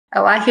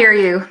Oh, I hear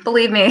you.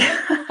 Believe me,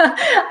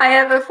 I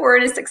have a 4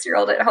 and a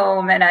 6-year-old at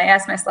home, and I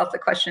ask myself the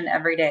question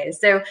every day.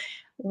 So,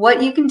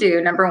 what you can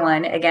do, number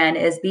one, again,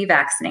 is be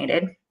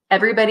vaccinated.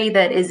 Everybody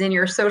that is in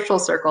your social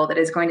circle that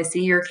is going to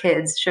see your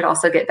kids should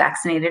also get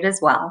vaccinated as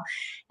well.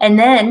 And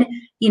then,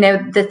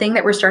 the thing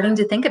that we're starting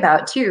to think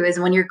about too is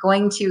when you're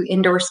going to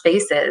indoor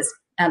spaces,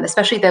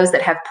 especially those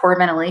that have poor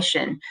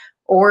ventilation,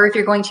 or if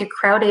you're going to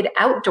crowded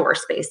outdoor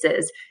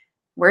spaces,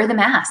 wear the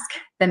mask.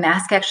 The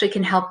mask actually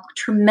can help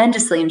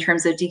tremendously in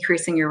terms of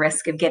decreasing your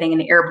risk of getting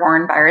an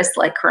airborne virus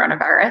like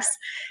coronavirus.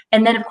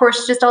 And then, of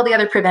course, just all the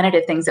other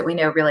preventative things that we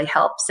know really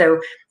help.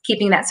 So,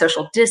 keeping that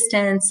social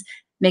distance,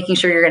 making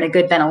sure you're in a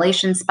good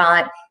ventilation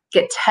spot,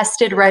 get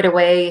tested right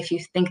away if you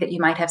think that you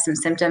might have some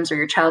symptoms or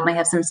your child might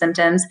have some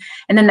symptoms.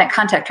 And then that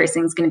contact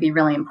tracing is going to be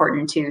really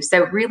important too.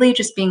 So, really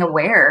just being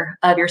aware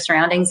of your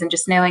surroundings and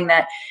just knowing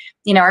that,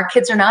 our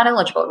kids are not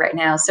eligible right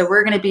now. So,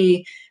 we're going to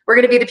be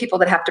the people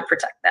that have to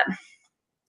protect them.